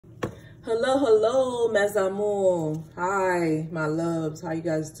Hello, hello, mes amours. Hi, my loves. How you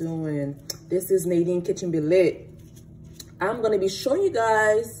guys doing? This is Nadine Kitchen Be Lit. I'm gonna be showing you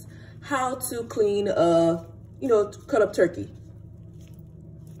guys how to clean cut up turkey.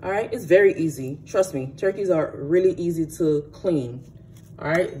 All right, it's very easy. Trust me, turkeys are really easy to clean. All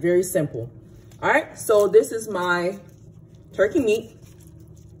right, very simple. All right, so this is my turkey meat.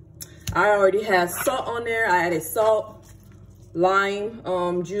 I already have salt on there. I added salt,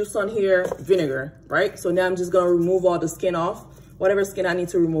 lime juice on here, vinegar, right? So now I'm just gonna remove all the skin off, whatever skin I need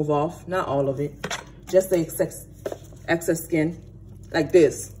to remove off, not all of it, just the excess skin, like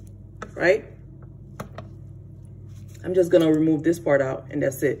this, right? I'm just gonna remove this part out and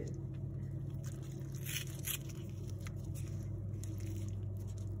that's it.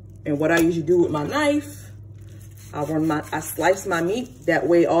 And what I usually do with my knife, I slice my meat, that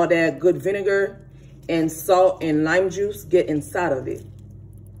way all that good vinegar and salt and lime juice get inside of it,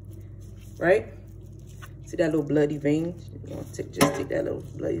 right? See that little bloody vein? You want to just take that little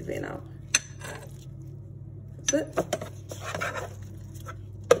bloody vein out. That's it.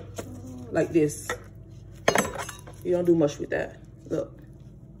 Like this. You don't do much with that. Look.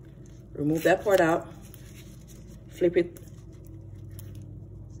 Remove that part out. Flip it.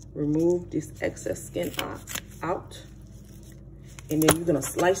 Remove this excess skin out. And then you're gonna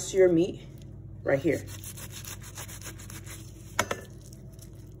slice your meat right here.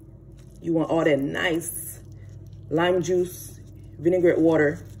 You want all that nice lime juice, vinaigrette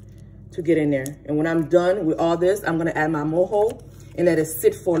water to get in there. And when I'm done with all this, I'm gonna add my mojo and let it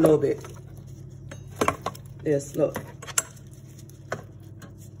sit for a little bit. This, look.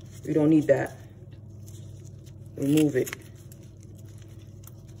 We don't need that. Remove it.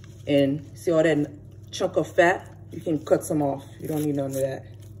 And see all that chunk of fat? You can cut some off. You don't need none of that.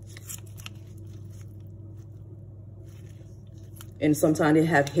 And sometimes they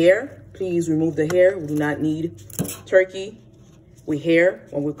have hair. Please remove the hair. We do not need turkey with hair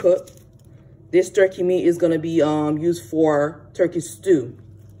when we cook. This turkey meat is gonna be used for turkey stew.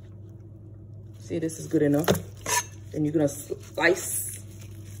 See, this is good enough. Then you're gonna slice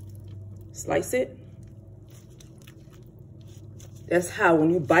it. That's how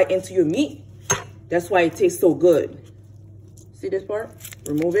when you bite into your meat, that's why it tastes so good. See this part?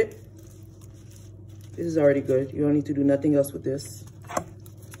 Remove it. This is already good. You don't need to do nothing else with this.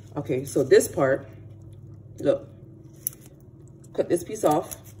 Okay, so this part, look, cut this piece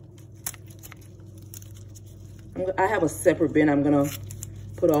off. I have a separate bin. I'm gonna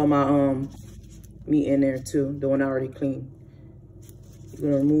put all my meat in there too, the one I already cleaned.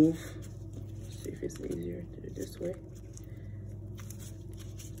 You're gonna remove, see if it's easier to do it this way.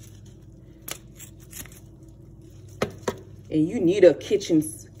 And you need a kitchen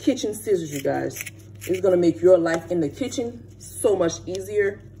scissors, you guys. It's gonna make your life in the kitchen so much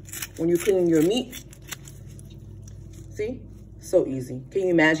easier when you're cleaning your meat. See? So easy. Can you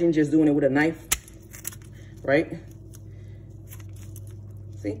imagine just doing it with a knife? Right?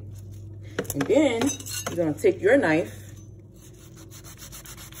 See? And then you're gonna take your knife.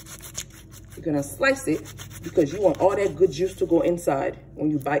 You're gonna slice it because you want all that good juice to go inside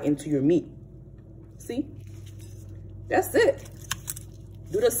when you bite into your meat. See? That's it.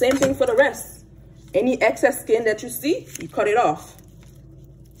 Do the same thing for the rest. Any excess skin that you see, you cut it off.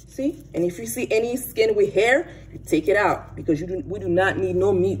 See? And if you see any skin with hair, you take it out because we do not need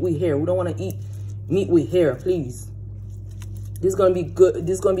no meat with hair. We don't want to eat meat with hair, please. This is going to be good.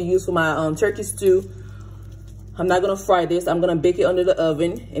 This is going to be used for my turkey stew. I'm not going to fry this. I'm going to bake it under the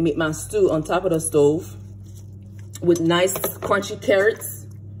oven and make my stew on top of the stove with nice crunchy carrots.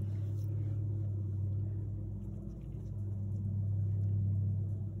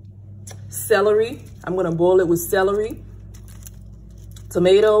 Celery, I'm gonna boil it with celery,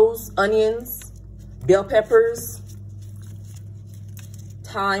 tomatoes, onions, bell peppers,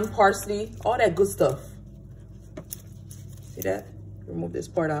 thyme, parsley, all that good stuff. See that? Remove this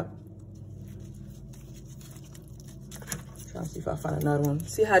part out. Trying to see if I find another one.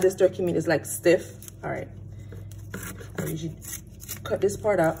 See how this turkey meat is like stiff? All right. I usually cut this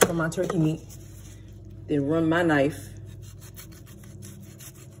part out from my turkey meat, then run my knife.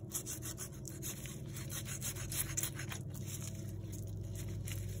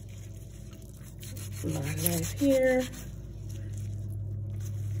 My knife here,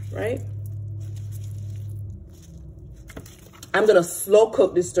 right? I'm gonna slow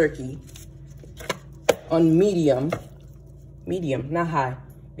cook this turkey on medium, not high,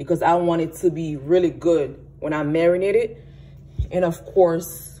 because I want it to be really good when I marinate it. And of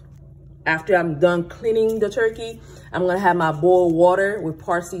course, after I'm done cleaning the turkey, I'm gonna have my boiled water with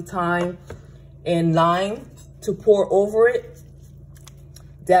parsley, thyme, and lime to pour over it.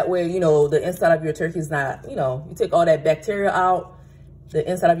 That way, you know, the inside of your turkey is not, you know, you take all that bacteria out. The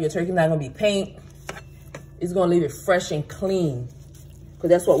inside of your turkey is not going to be paint. It's going to leave it fresh and clean, because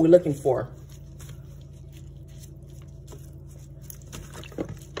that's what we're looking for.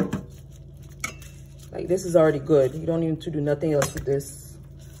 Like, this is already good. You don't need to do nothing else with this.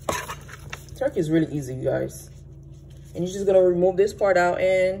 Turkey is really easy, you guys. And you're just going to remove this part out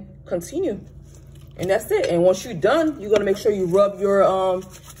and continue. And that's it. And once you're done, you're going to make sure you rub your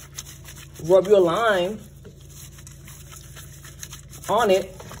lime on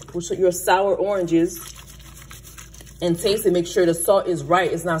it with your sour oranges and taste it. Make sure the salt is right.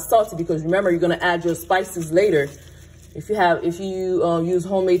 It's not salty, because remember, you're going to add your spices later. If you use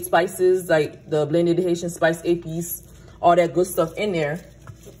homemade spices like the blended Haitian spice épices, all that good stuff in there,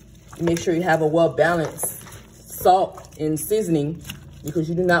 make sure you have a well-balanced salt and seasoning, because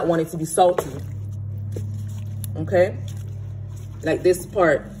you do not want it to be salty. Okay? Like this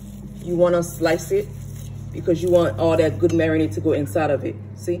part, you want to slice it because you want all that good marinade to go inside of it.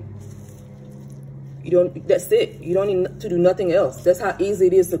 See? That's it. You don't need to do nothing else. That's how easy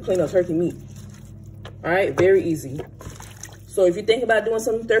it is to clean a turkey meat. All right, very easy. So if you think about doing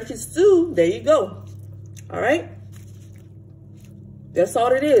some turkey stew, there you go. All right, that's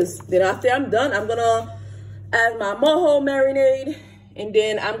all it is. Then after I'm done, I'm gonna add my mojo marinade, and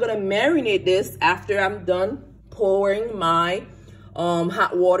then I'm gonna marinate this after I'm done pouring my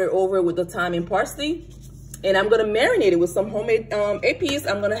hot water over it with the thyme and parsley. And I'm gonna marinate it with some homemade épices.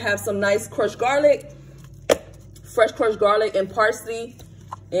 I'm gonna have some nice crushed garlic, fresh crushed garlic and parsley,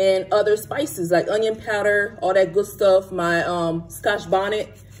 and other spices like onion powder, all that good stuff. My Scotch bonnet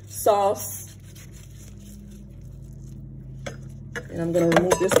sauce. And I'm gonna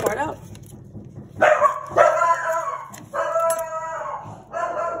remove this part out.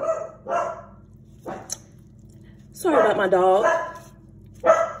 Sorry about my dog.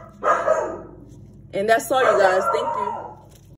 And that's all, you guys. Thank you.